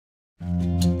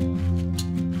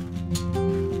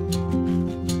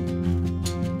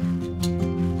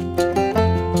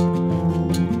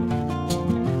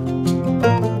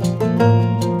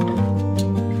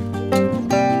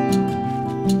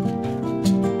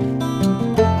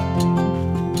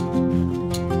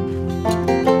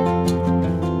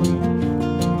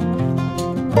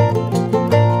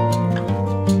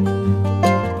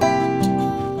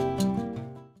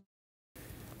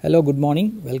Hello, good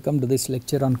morning. Welcome to this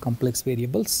lecture on complex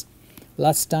variables.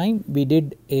 Last time we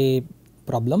did a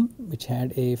problem which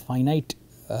had a finite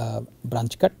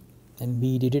branch cut, and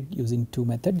we did it using two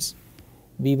methods.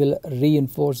 We will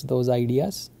reinforce those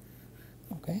ideas.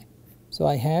 Okay, so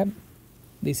I have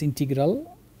this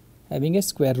integral having a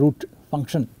square root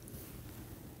function.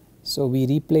 So we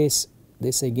replace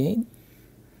this again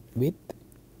with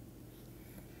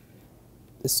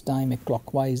this time a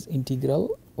clockwise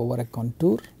integral over a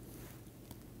contour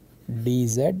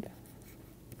dz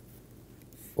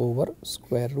over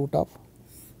square root of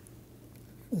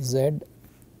z,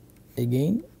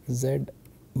 again z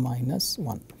minus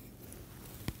 1.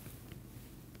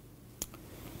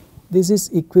 This is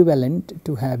equivalent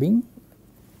to having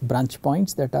branch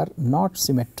points that are not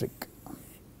symmetric.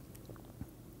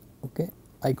 Okay,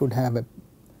 I could have a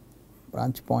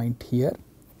branch point here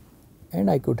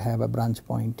and I could have a branch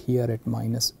point here at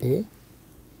minus a,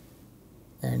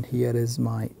 and here is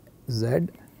my z,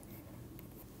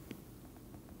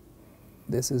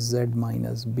 this is z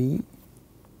minus b,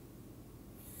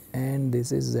 and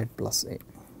this is z plus a.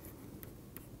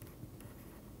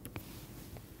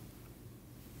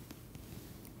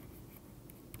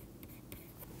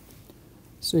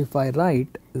 So if I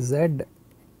write z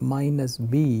minus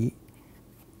b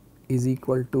is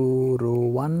equal to rho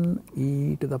 1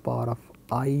 e to the power of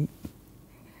I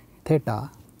theta,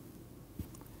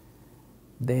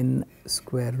 then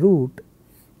square root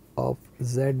of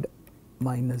z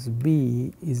minus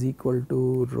b is equal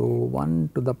to rho 1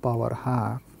 to the power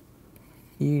half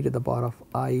e to the power of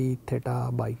I theta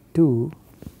by 2.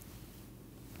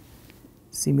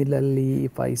 Similarly,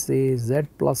 if I say z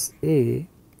plus a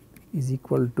is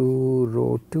equal to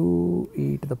rho 2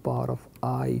 e to the power of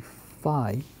I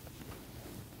phi,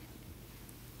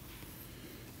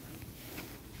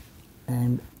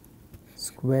 and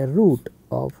square root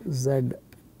of z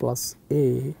plus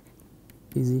a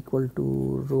is equal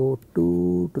to rho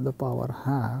 2 to the power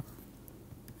half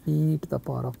e to the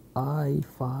power of I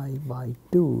phi by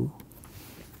 2,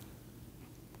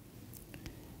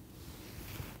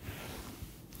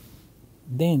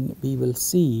 then we will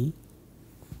see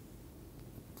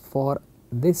for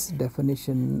this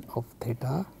definition of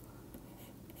theta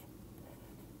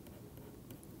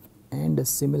and a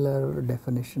similar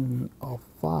definition of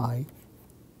phi,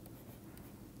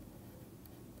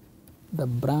 the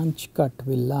branch cut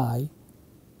will lie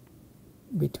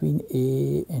between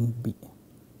A and B,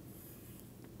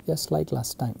 just like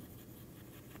last time.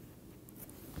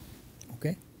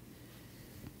 Okay.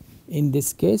 In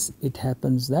this case, it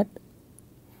happens that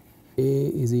A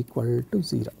is equal to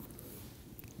 0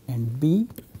 and B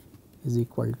is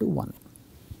equal to 1.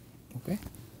 Okay.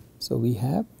 So we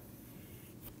have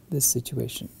this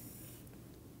situation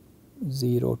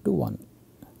 0 to 1.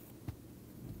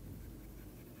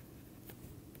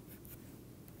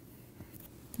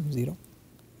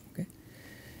 Okay.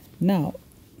 Now,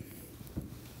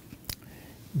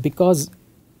 because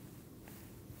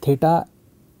theta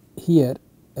here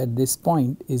at this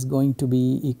point is going to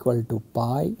be equal to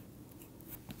pi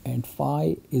and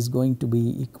phi is going to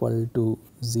be equal to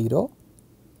 0,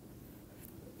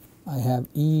 I have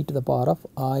e to the power of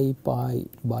I pi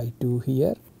by 2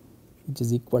 here, which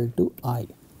is equal to I,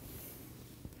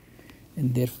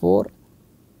 and therefore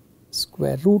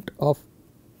square root of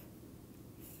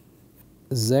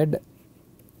z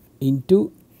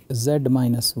into z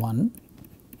minus 1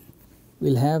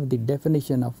 will have the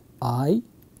definition of I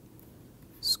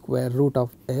square root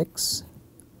of x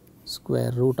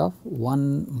square root of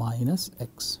 1 minus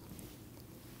x.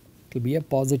 It will be a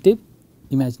positive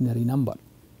imaginary number.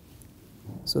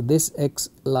 So this x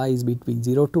lies between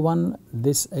 0 to 1,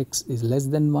 this x is less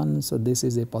than 1, so this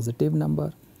is a positive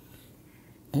number,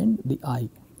 and the I.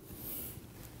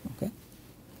 Okay.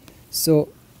 So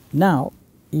now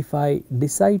if I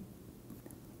decide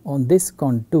on this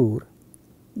contour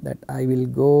that I will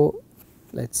go,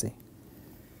 let us say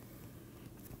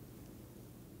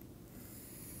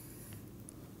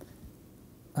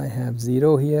I have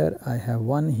 0 here, I have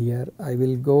 1 here, I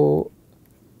will go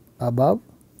above,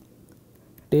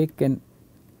 take an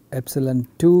epsilon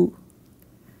 2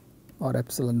 or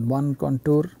epsilon 1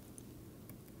 contour,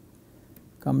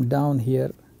 come down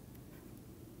here,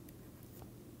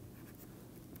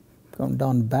 come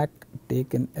down back,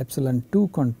 take an epsilon 2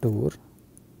 contour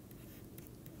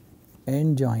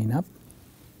and join up.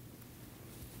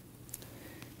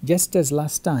 Just as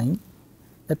last time,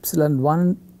 epsilon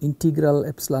 1 integral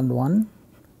epsilon 1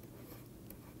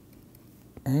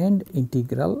 and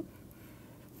integral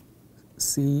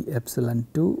c epsilon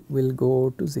 2 will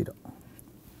go to 0.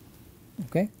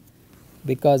 Okay,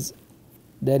 because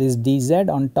there is dz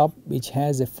on top which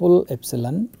has a full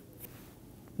epsilon,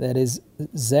 there is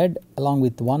z along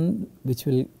with 1 which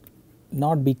will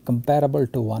not be comparable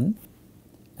to 1,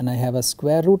 and I have a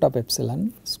square root of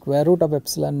epsilon. Square root of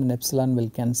epsilon and epsilon will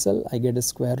cancel, I get a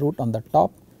square root on the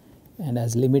top, and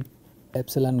as limit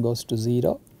epsilon goes to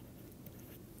 0,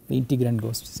 the integrand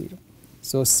goes to 0.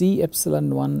 So C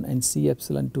epsilon 1 and C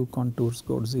epsilon 2 contours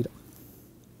go to 0.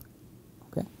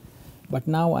 Okay. But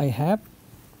now I have,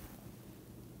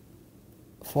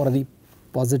 for the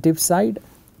positive side,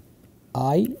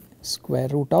 I square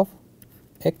root of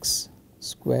x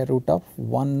square root of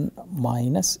 1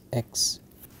 minus x,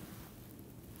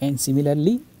 and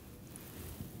similarly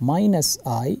minus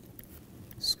I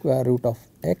square root of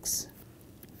x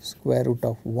square root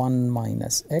of 1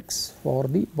 minus x for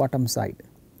the bottom side.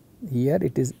 Here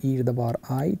it is e to the power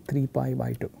I 3 pi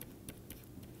by 2,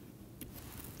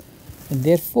 and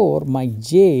therefore my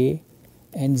j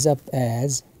ends up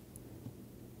as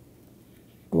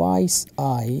twice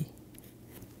I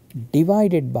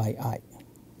divided by I,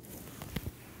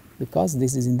 because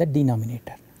this is in the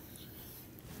denominator.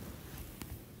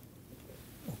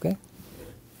 Okay.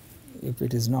 If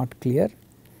it is not clear,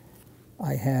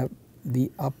 I have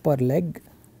the upper leg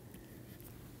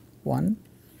 1,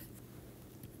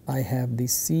 I have the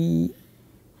C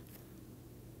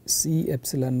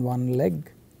epsilon 1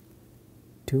 leg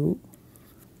 2,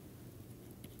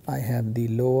 I have the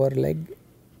lower leg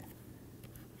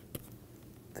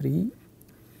 3,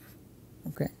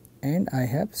 okay, and I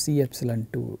have C epsilon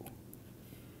 2.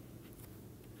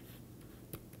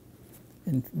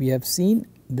 And we have seen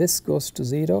this goes to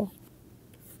 0,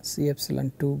 C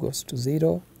epsilon 2 goes to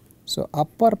 0. So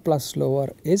upper plus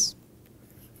lower is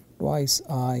twice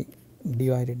I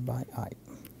divided by I.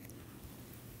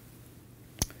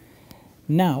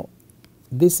 Now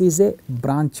this is a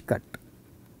branch cut.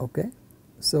 Okay.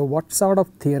 So what sort of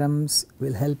theorems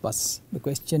will help us? The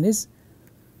question is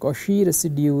Cauchy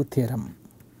residue theorem.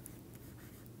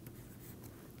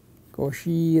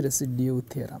 Cauchy residue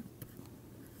theorem.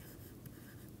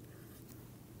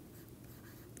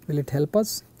 Will it help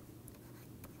us?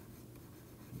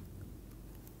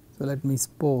 So let me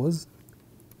suppose,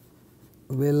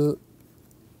 will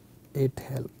it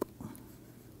help?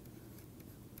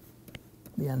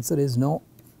 The answer is no,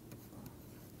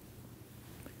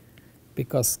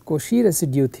 because Cauchy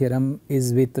residue theorem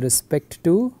is with respect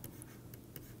to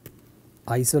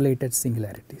isolated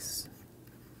singularities.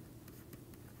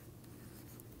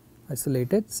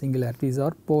 Isolated singularities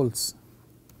or poles.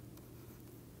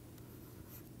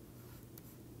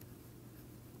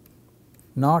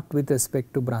 Not with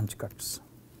respect to branch cuts.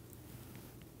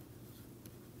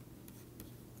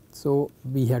 So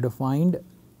we had to find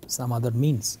some other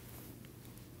means.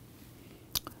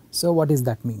 So what is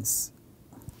that means?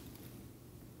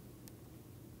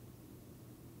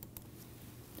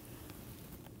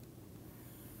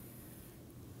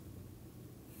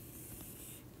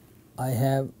 I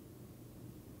have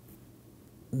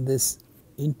this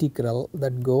integral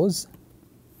that goes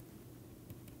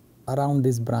around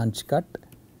this branch cut,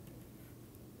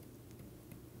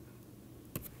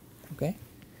 okay,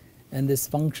 and this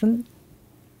function,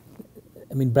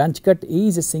 I mean branch cut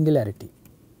is a singularity,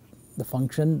 the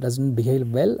function does not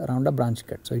behave well around a branch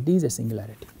cut, so it is a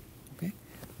singularity, okay.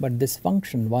 But this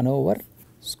function 1 over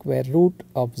square root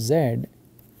of z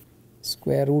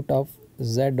square root of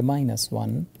z minus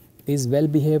 1 is well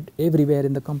behaved everywhere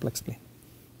in the complex plane.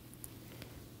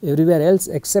 Everywhere else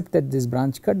except at this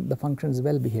branch cut the function is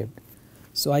well behaved.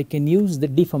 So I can use the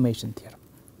deformation theorem.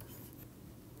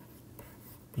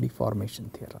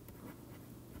 Deformation theorem.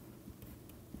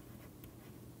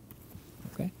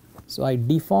 Okay. So I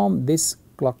deform this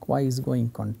clockwise going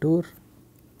contour.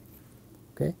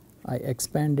 Okay. I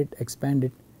expand it,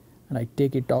 and I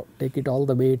take it all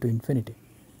the way to infinity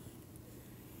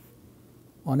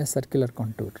on a circular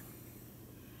contour.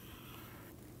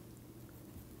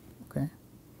 Okay.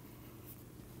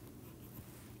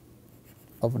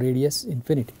 Of radius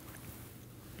infinity.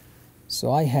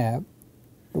 So I have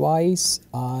twice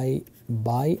I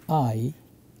by I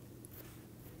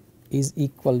is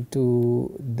equal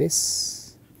to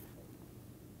this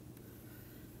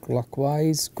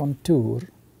clockwise contour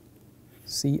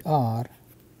CR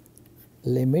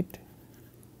limit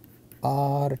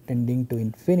R tending to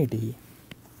infinity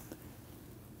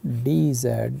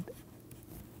dz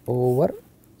over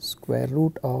square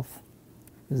root of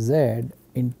z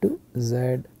into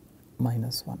z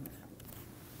minus 1.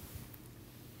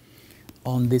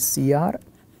 On this CR,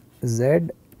 z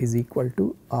is equal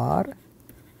to r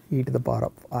e to the power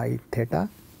of I theta,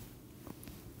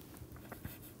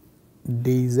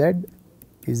 dz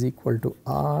is equal to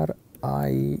r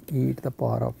I e to the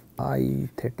power of I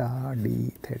theta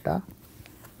d theta.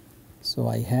 So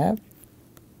I have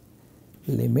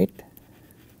limit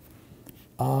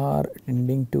r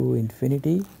tending to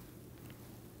infinity,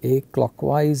 a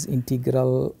clockwise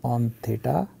integral on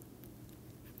theta,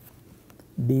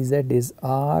 dz is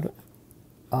r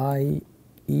I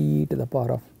e to the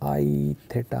power of I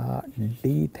theta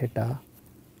d theta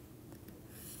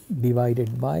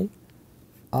divided by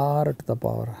r to the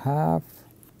power half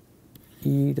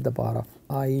e to the power of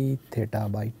I theta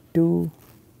by 2,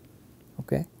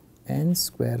 okay, and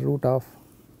square root of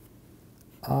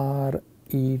r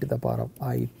e to the power of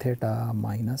I theta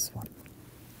minus 1.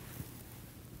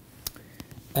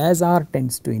 As r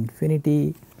tends to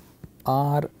infinity,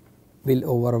 r will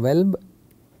overwhelm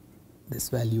this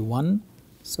value 1.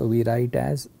 So we write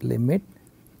as limit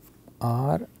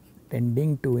r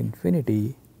tending to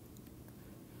infinity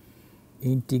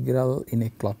integral in a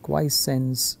clockwise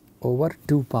sense over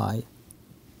 2 pi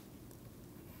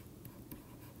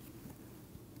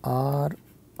r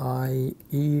I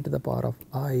e to the power of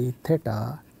I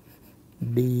theta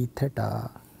d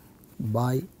theta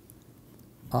by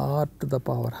r to the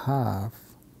power half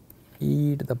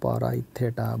e to the power I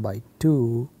theta by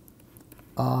 2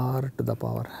 r to the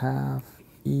power half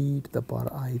e to the power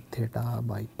I theta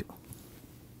by 2.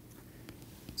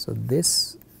 So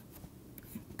this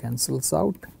cancels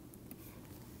out.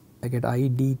 I get I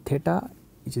d theta,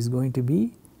 which is going to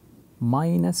be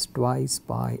minus twice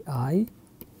pi I,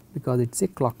 because it is a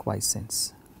clockwise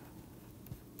sense.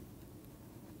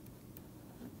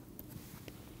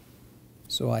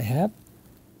 So I have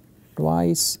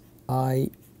twice I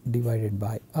divided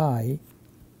by I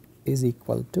is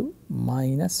equal to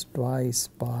minus twice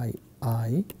pi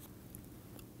I,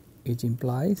 which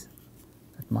implies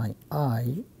that my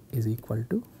I is equal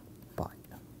to pi.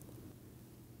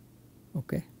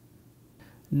 Okay.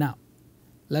 Now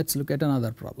let us look at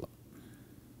another problem.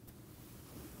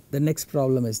 The next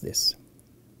problem is this.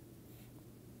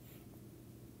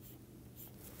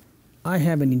 I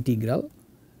have an integral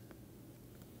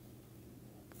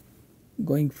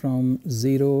going from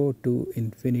 0 to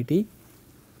infinity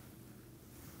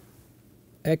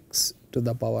x to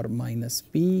the power minus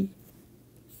p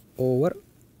over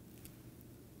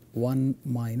 1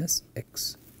 minus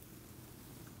x.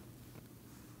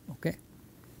 Okay.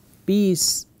 P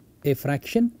is a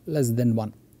fraction less than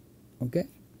 1. Okay.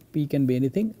 P can be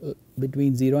anything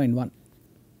between 0 and 1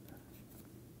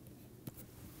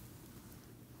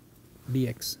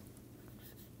 dx.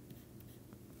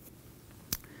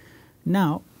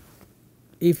 Now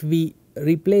if we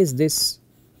replace this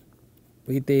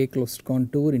with a closed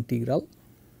contour integral,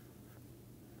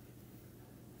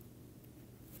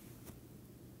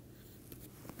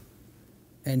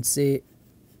 and say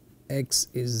x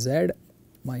is z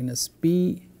minus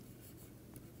p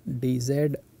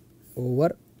dz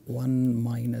over 1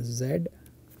 minus z,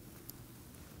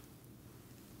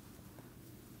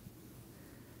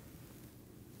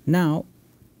 now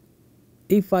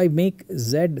if I make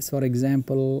z, for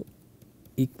example,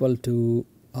 equal to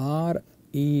r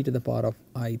e to the power of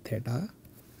I theta,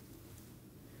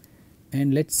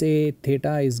 and let us say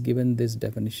theta is given this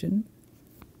definition,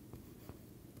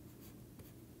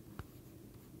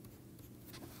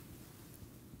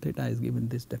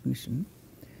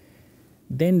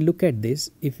 then look at this.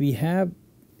 If we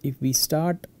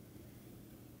start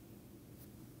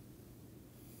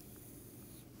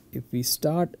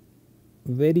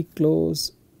very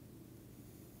close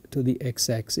to the x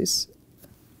axis,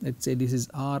 let us say this is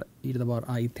r e to the power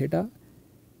I theta,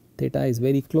 theta is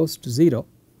very close to 0,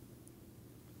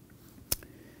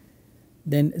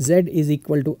 then z is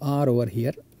equal to r over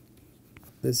here,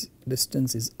 this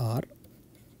distance is r.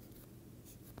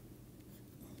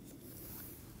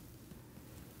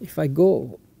 If I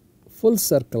go full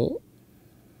circle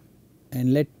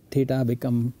and let theta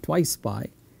become twice pi,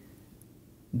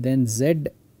 then z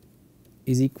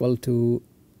is equal to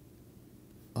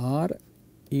r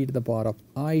e to the power of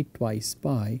I twice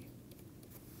pi.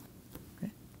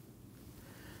 Okay.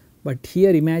 But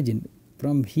here imagine,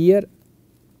 from here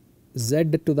z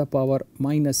to the power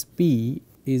minus p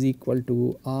is equal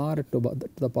to r to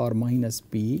the power minus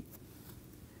p,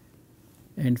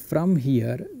 and from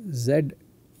here z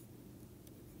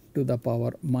to the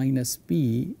power minus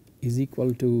p is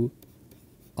equal to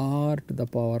r to the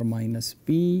power minus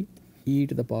p e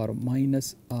to the power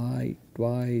minus I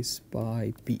twice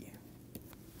pi p.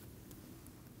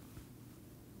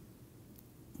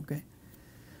 Okay.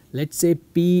 Let us say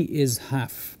p is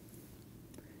half.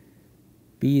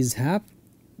 P is half,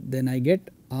 then I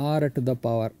get r to the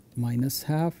power minus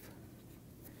half,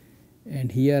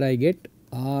 and here I get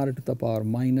r to the power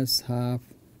minus half,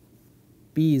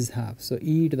 p is half. So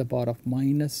e to the power of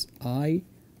minus I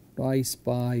twice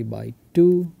pi by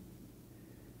 2,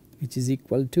 which is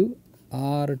equal to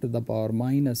r to the power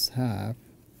minus half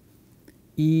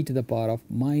e to the power of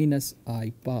minus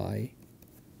I pi,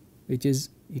 which is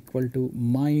equal to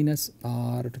minus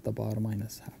r to the power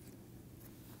minus half.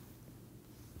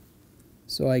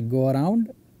 So I go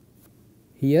around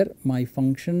here, my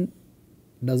function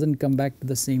doesn't come back to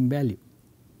the same value.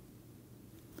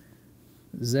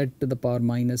 Z to the power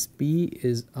minus p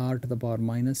is r to the power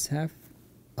minus half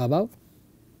above,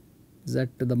 z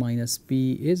to the minus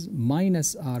p is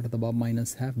minus r to the power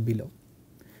minus half below.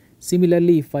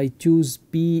 Similarly, if I choose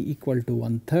p equal to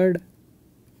 1/3,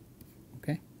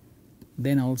 okay,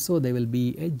 then also there will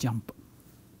be a jump.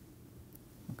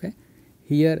 Okay,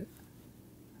 here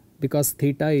because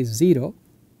theta is 0,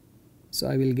 so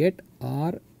I will get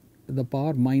r to the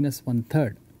power minus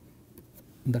 1/3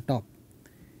 on the top.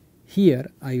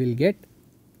 Here I will get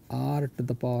r to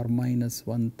the power minus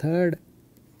 1/3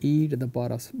 e to the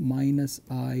power of minus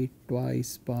I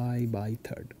twice pi by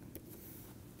third.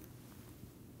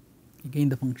 Again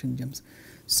the function jumps.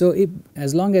 So if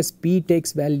as long as p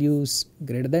takes values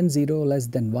greater than 0, less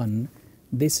than 1,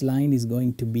 this line is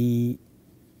going to be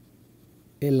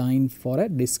a line for a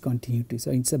discontinuity.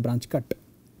 So it's a branch cut.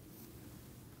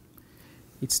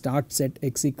 It starts at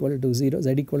x equal to 0,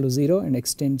 z equal to 0 and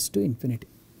extends to infinity.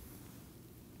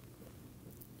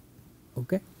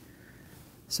 Okay.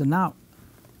 So now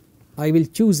I will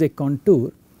choose a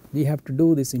contour. We have to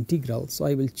do this integral. So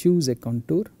I will choose a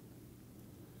contour.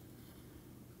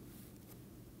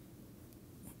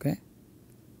 Okay.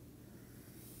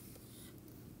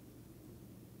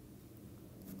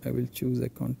 I will choose a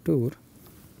contour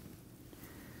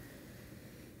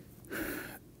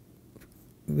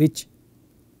which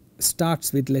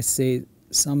starts with, let's say,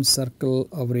 some circle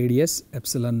of radius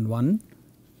epsilon 1,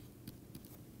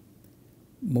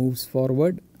 moves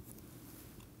forward.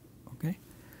 Okay.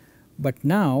 But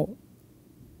now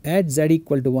at z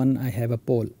equal to 1 I have a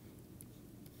pole.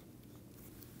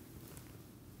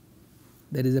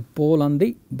 There is a pole on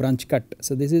the branch cut.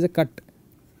 So this is a cut.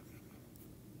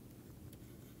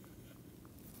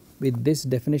 With this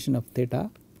definition of theta,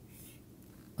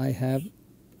 I have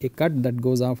a cut that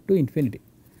goes off to infinity.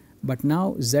 But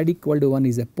now z equal to 1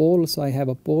 is a pole, so I have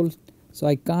a pole, so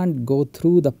I can't go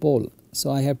through the pole.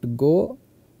 So I have to go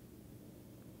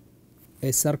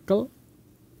a circle,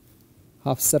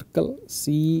 half circle,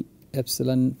 c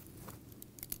epsilon,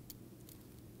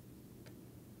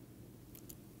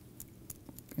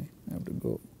 okay, I have to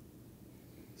go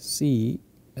c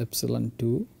epsilon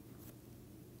 2,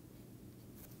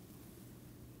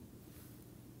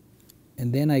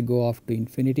 and then I go off to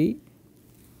infinity.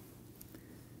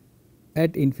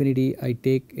 At infinity I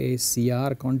take a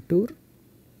CR contour,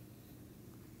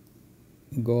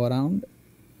 go around,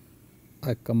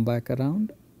 I come back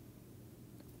around,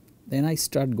 then I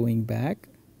start going back,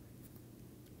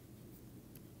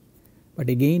 but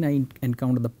again I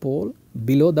encounter the pole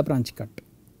below the branch cut.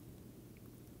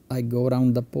 I go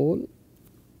around the pole,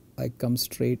 I come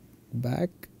straight back,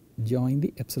 join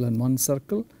the epsilon 1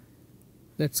 circle.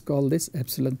 Let's call this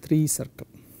epsilon 3 circle.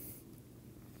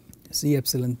 C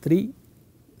epsilon 3,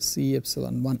 C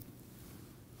epsilon 1.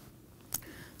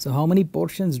 So how many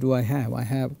portions do I have? I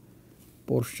have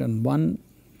portion 1,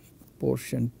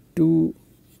 portion 2,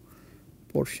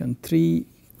 portion 3,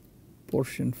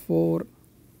 portion 4,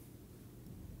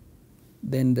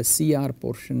 then the CR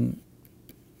portion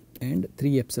and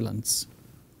 3 epsilons.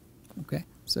 Okay.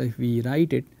 So if we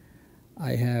write it,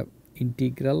 I have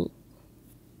integral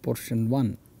portion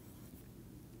 1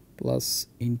 plus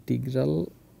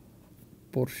integral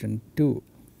portion 2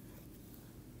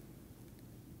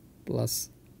 plus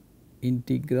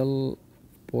integral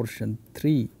portion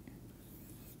 3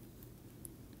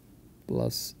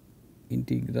 plus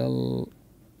integral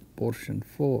portion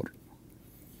 4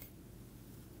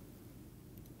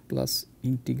 plus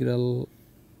integral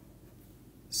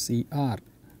CR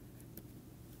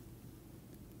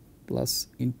plus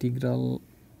integral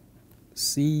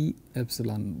C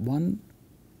epsilon 1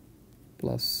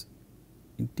 plus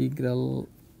integral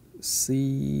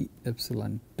C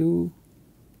epsilon 2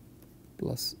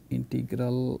 plus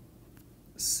integral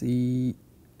C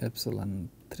epsilon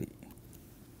 3.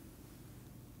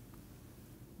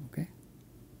 Okay.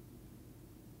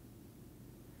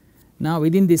 Now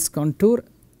within this contour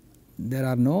there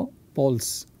are no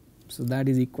poles, so that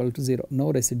is equal to 0.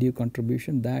 No residue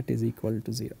contribution, that is equal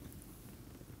to 0.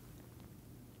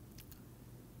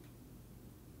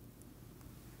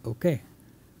 Okay.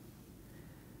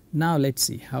 Now let's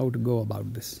see how to go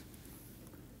about this.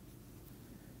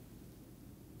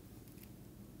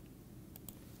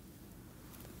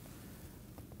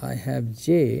 I have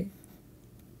j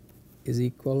is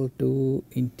equal to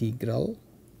integral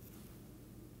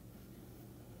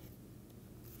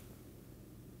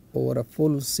over a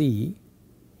full C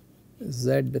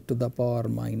z to the power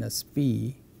minus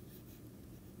p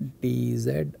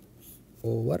dz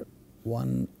over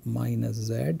 1 minus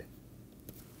z.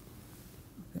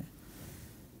 Okay.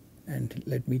 And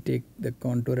let me take the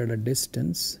contour at a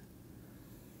distance.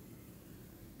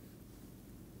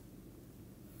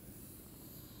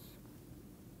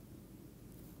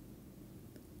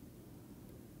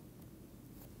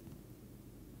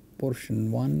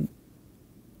 Portion 1,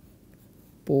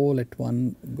 pole at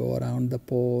 1, go around the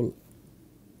pole.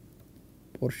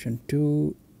 Portion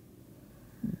 2,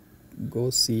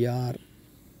 go CR,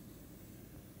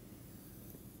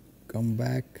 come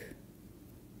back,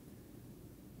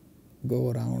 go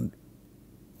around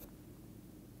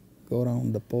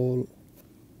the pole,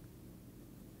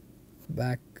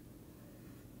 back,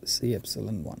 C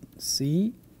epsilon 1,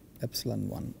 C epsilon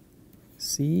 1,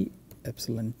 C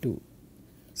epsilon 2,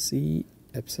 C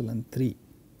epsilon 3,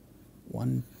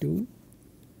 1, 2,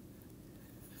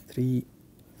 3,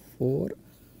 4,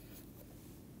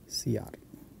 CR.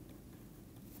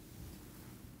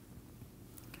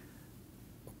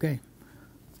 Okay.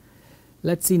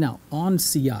 Let's see now on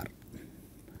CR.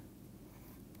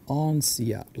 On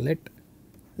CR, let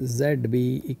Z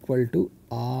be equal to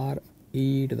R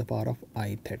e to the power of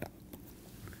I theta.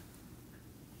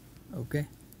 Okay.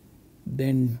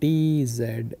 Then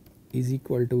dz is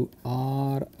equal to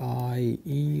R I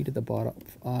e to the power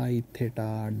of I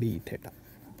theta d theta.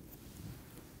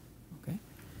 Okay.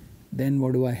 Then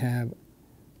what do I have?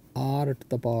 R to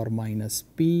the power minus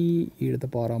p e to the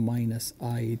power of minus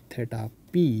I theta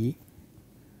p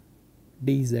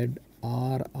dz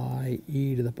R I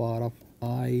e to the power of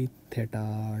I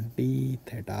theta d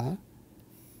theta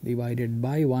divided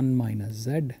by 1 minus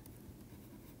z.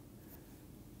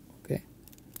 Okay.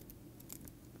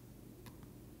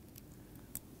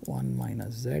 1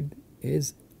 minus z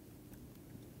is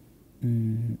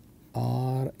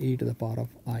R e to the power of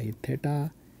I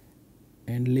theta,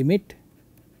 and limit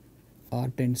r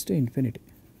tends to infinity.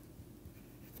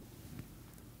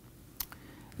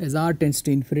 As r tends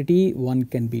to infinity, 1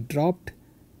 can be dropped.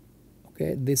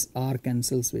 Okay, this r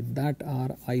cancels with that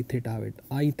r, I theta with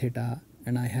I theta,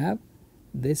 and I have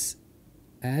this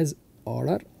as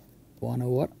order 1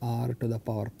 over r to the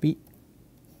power p.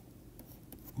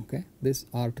 Okay, this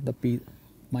r to the p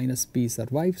minus p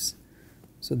survives.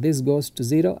 So this goes to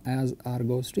 0 as r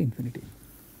goes to infinity.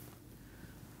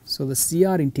 So the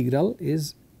CR integral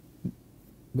is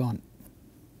gone.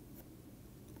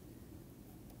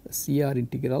 The CR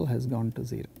integral has gone to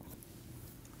 0.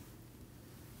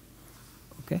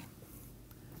 Okay.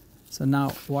 So now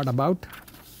what about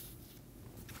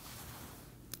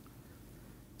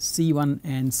C1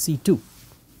 and C2?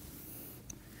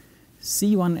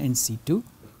 C1 and C2.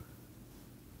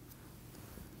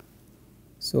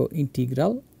 So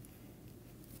integral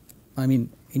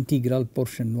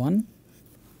portion 1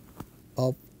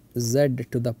 of z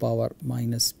to the power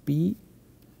minus p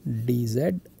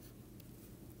dz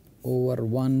over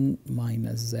 1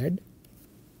 minus z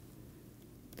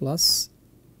plus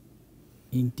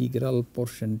integral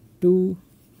portion 2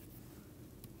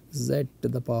 z to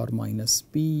the power minus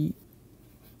p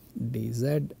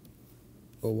dz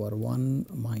over 1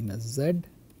 minus z.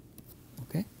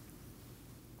 Okay.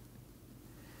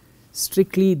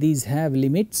 Strictly these have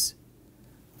limits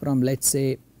from, let's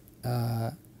say,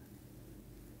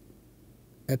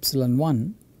 epsilon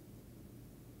 1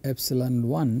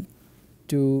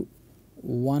 to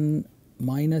 1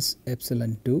 minus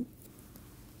epsilon 2,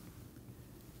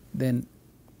 then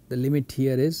the limit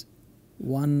here is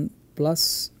 1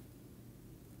 plus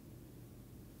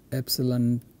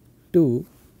epsilon 2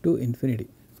 to infinity,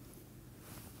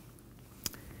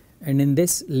 and in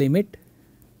this limit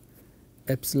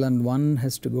epsilon 1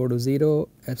 has to go to 0,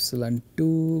 epsilon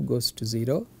 2 goes to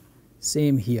 0,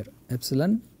 same here,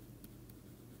 epsilon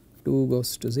 2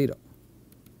 goes to 0.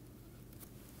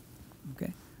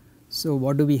 Okay. So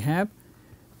what do we have?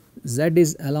 Z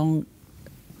is along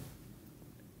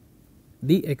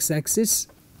the x-axis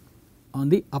on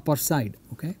the upper side.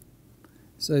 Okay.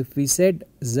 So if we said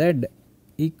Z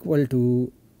equal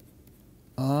to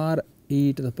R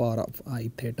e to the power of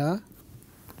I theta,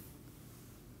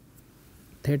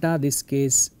 theta this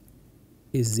case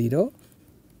is 0.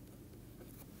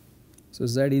 So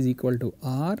Z is equal to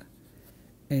R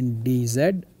and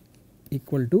dz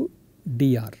equal to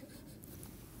dr.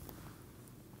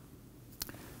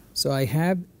 So I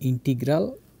have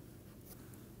integral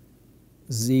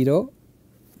 0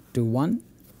 to 1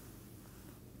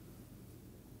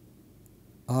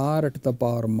 r to the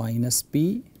power minus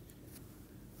p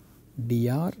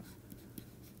dr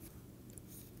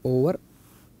over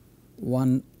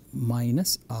 1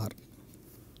 minus r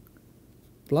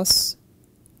plus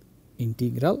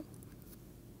integral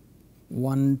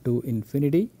 1 to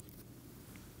infinity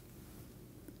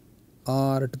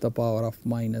r to the power of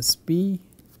minus p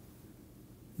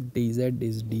dz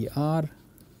is dr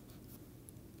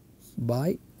by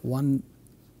 1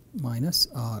 minus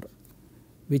r,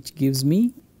 which gives me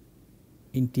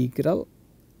integral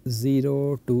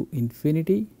 0 to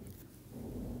infinity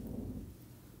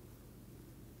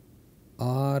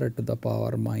r to the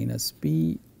power minus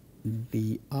p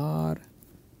dr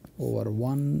over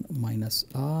 1 minus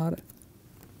r,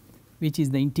 which is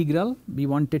the integral we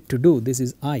wanted to do. This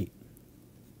is I.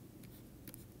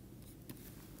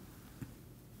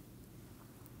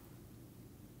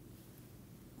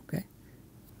 Okay.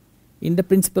 In the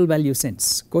principal value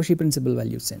sense, Cauchy principal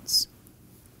value sense.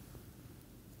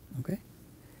 Okay.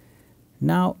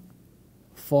 Now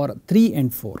for 3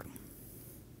 and 4.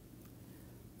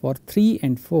 For 3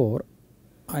 and 4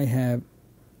 I have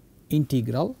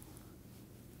integral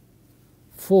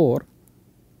 4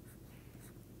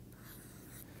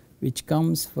 which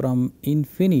comes from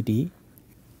infinity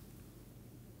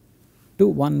to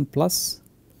 1 plus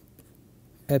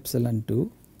epsilon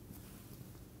 2,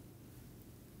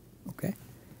 okay,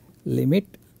 limit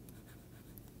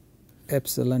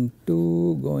epsilon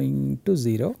 2 going to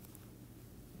 0,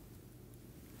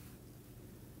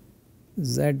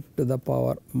 z to the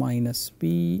power minus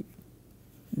p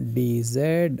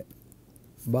dz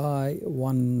by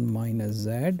 1 minus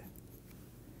z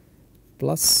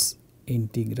plus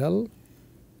integral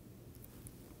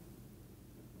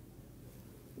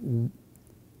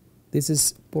this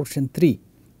is portion 3.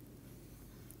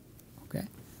 Okay,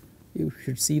 you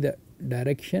should see the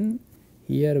direction.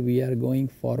 Here we are going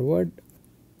forward,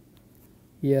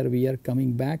 here we are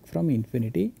coming back from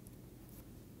infinity.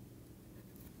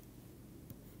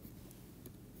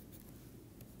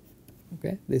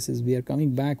 Okay, this is we are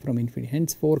coming back from infinity,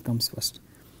 hence 4 comes first,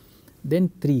 then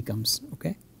 3 comes.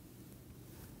 Okay,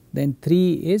 then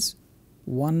 3 is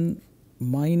 1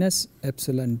 minus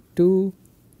epsilon 2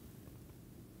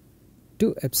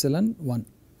 to epsilon 1.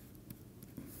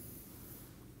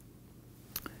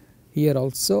 Here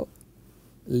also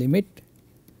limit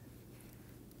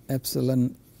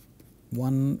epsilon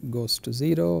 1 goes to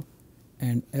 0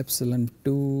 and epsilon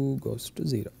 2 goes to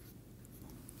 0.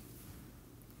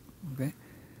 Okay,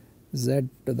 z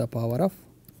to the power of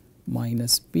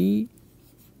minus p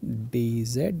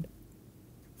dz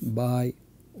by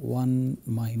 1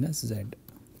 minus z.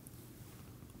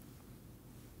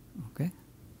 Okay.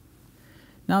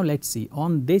 Now let us see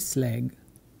on this leg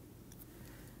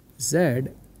z,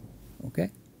 okay,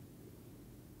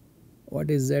 what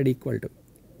is z equal to?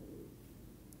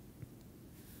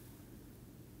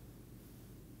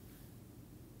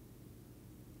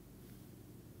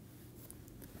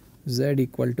 Z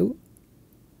equal to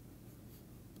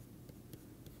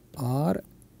r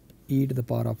e to the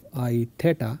power of I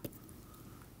theta,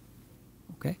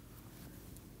 okay,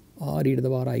 r e to the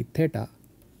power I theta,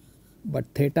 but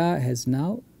theta has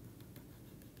now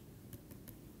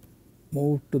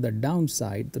moved to the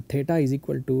downside, so theta is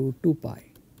equal to 2 pi.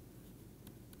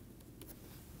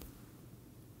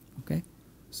 Okay,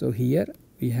 so here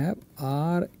we have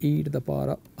r e to the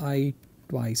power of I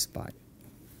twice pi.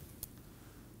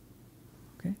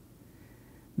 Okay,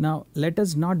 now let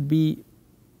us not be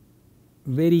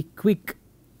very quick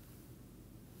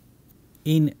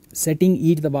in setting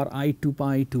e to the power I 2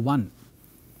 pi to 1.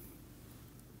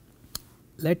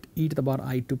 Let e to the power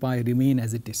I 2 pi remain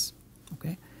as it is.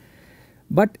 Okay,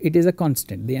 but it is a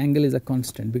constant, the angle is a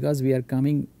constant because we are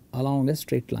coming along a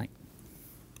straight line.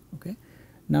 Okay,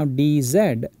 now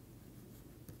dz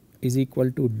is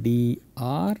equal to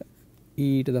dr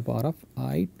e to the power of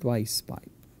I twice pi.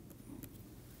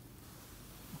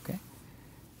 Okay,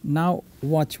 now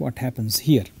watch what happens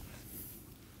here.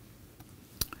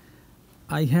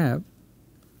 I have,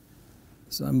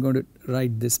 so I am going to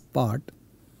write this part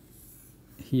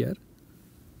here.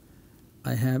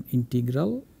 I have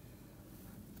integral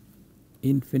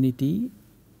infinity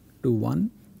to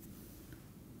 1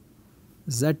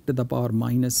 z to the power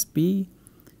minus p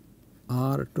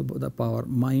r to the power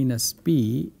minus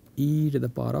p e to the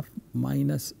power of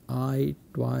minus I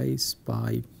twice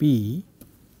pi p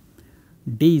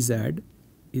dz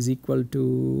is equal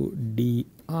to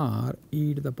dr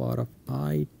e to the power of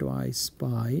I twice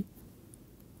pi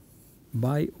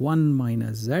by 1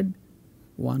 minus z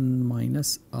 1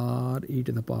 minus r e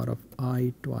to the power of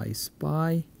I twice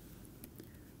pi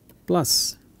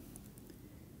plus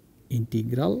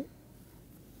integral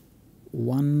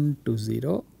 1 to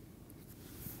 0,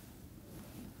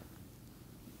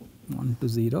 1 to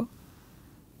 0.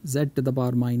 Z to the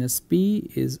power minus p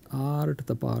is r to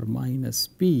the power minus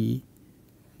p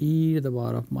e to the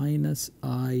power of minus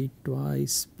I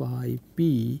twice pi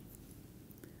p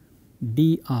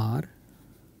dr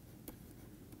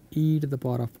e to the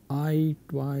power of I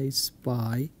twice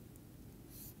pi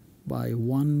by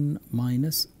 1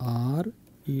 minus r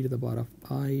e to the power of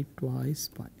I twice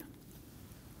pi.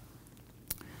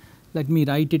 Let me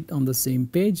write it on the same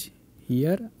page.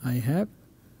 Here I have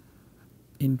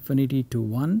infinity to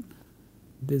 1,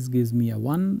 this gives me a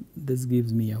 1, this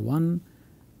gives me a 1,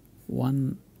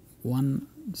 1, 1.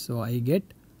 So I get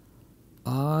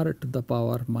r to the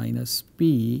power minus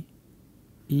p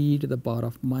e to the power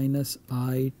of minus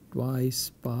I twice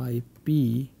pi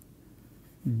p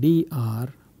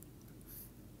dr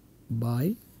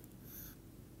by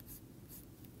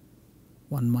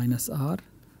 1 minus r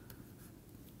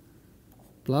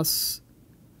plus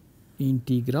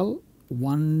integral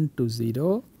 1 to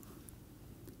 0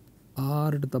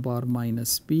 r to the power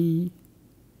minus p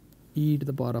e to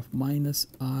the power of minus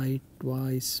I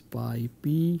twice pi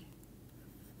p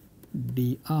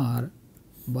dr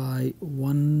by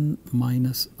 1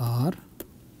 minus r.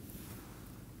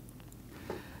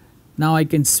 Now I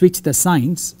can switch the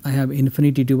signs. I have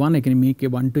infinity to 1, I can make a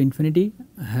 1 to infinity.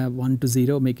 I have 1 to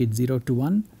 0, make it 0 to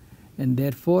 1, and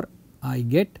therefore I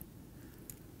get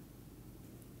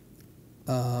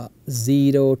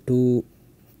 0 to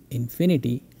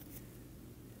infinity.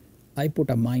 I put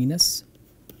a minus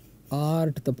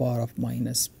r to the power of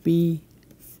minus p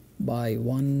by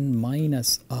 1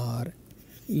 minus r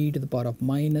e to the power of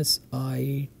minus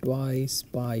I twice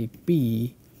pi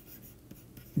p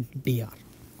dr.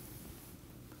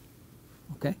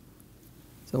 Okay.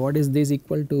 So what is this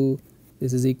equal to?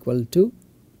 This is equal to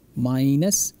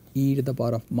minus e to the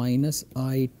power of minus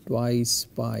I twice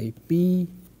pi p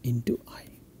into I.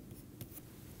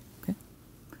 Okay.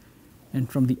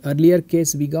 And from the earlier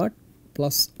case we got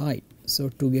plus I. So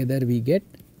together we get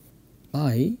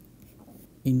I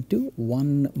into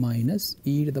 1 minus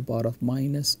e to the power of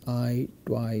minus I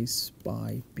twice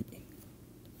pi p.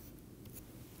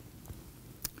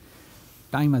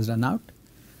 Time has run out.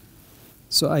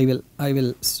 So I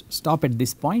will stop at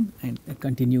this point and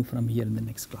continue from here in the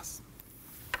next class.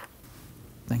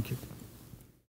 Thank you.